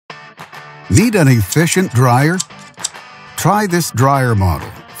Need an efficient dryer? Try this dryer model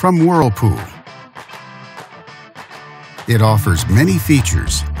from Whirlpool. It offers many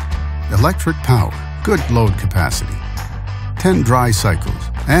features: electric power, good load capacity, 10 dry cycles,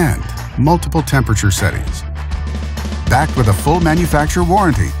 and multiple temperature settings. Backed with a full manufacturer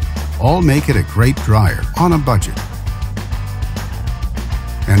warranty, all make it a great dryer on a budget.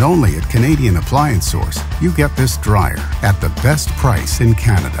 And only at Canadian Appliance Source, you get this dryer at the best price in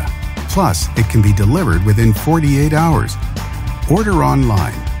Canada. Plus, it can be delivered within 48 hours. Order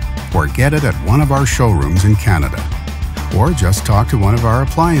online or get it at one of our showrooms in Canada. Or just talk to one of our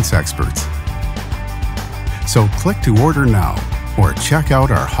appliance experts. So click to order now or check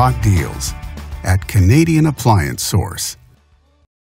out our hot deals at Canadian Appliance Source.